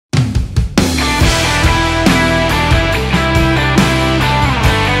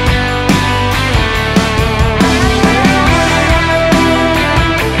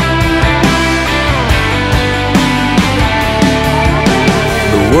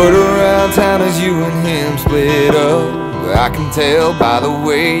Word around town as you and him split up. I can tell by the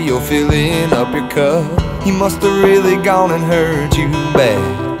way you're filling up your cup. He must have really gone and hurt you bad,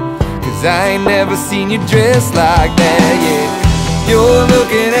 'cause I ain't never seen you dressed like that, yeah. You're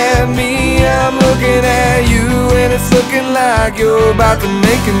looking at me, I'm looking at you, and it's looking like you're about to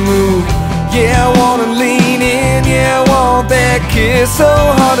make a move. Yeah, I wanna lean in, yeah, I want that kiss so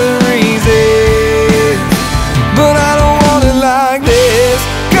hard to resist, but I don't want it like this.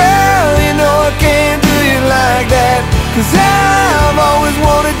 Girl, you know I can't do you like that, 'cause I've always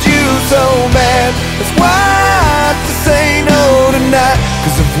wanted you so bad. That's why I have to say no tonight,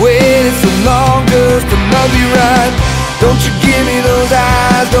 'cause I've waited so long just to love you right. Don't you give me those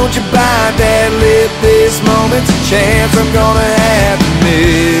eyes, don't you bite that lip. This moment's a chance I'm gonna have to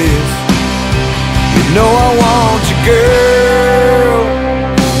miss. You know I want you, girl,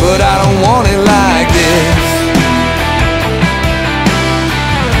 but I don't want it like this.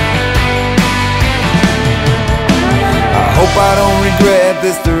 I hope I don't regret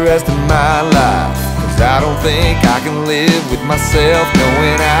this the rest of my life, 'cause I don't think I can live with myself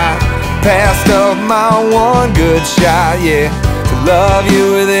knowing I passed up my one good shot, yeah, to love you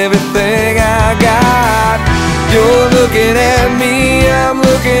with everything I got. You're looking at me, I'm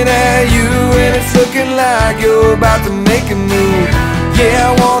looking at you, and it's looking like you're about to make a move. Yeah,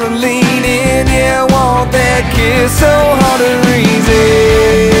 I wanna lean in, yeah, I want that kiss so hard to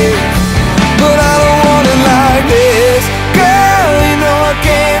resist, but I don't want it like this. Girl, you know I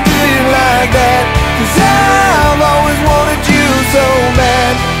can't do you like that, 'cause I've always wanted you so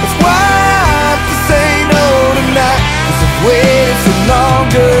bad. That's why I have to say no tonight, 'cause I've waited so long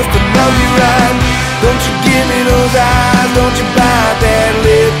just to love you right. Don't you give me those eyes, don't you bite that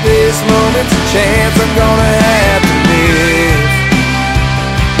lip. This moment's a chance I'm gonna have to miss.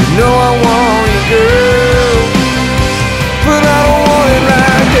 You know I want you, girl, but I don't want it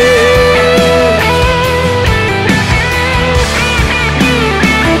like this.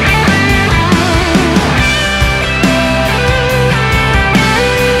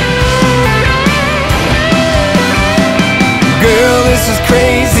 Girl, this is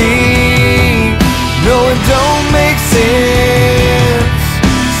crazy, no, it don't make sense,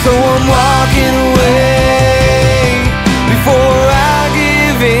 so I'm walking away before I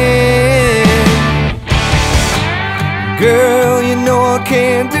give in. Girl, you know I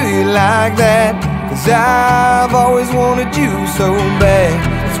can't do you like that, 'cause I've always wanted you so bad.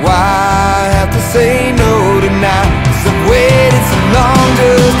 That's why I have to say no tonight, 'cause I've waited so long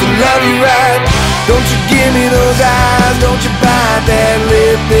just to love you right. Don't you give me those eyes, don't you bite that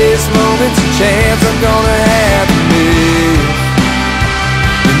lip. This moment's a chance I'm gonna have to miss.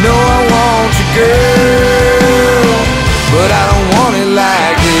 You know I want you, girl, but I don't want it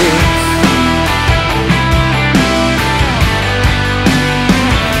like this.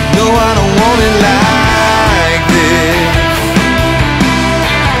 No, I don't want it like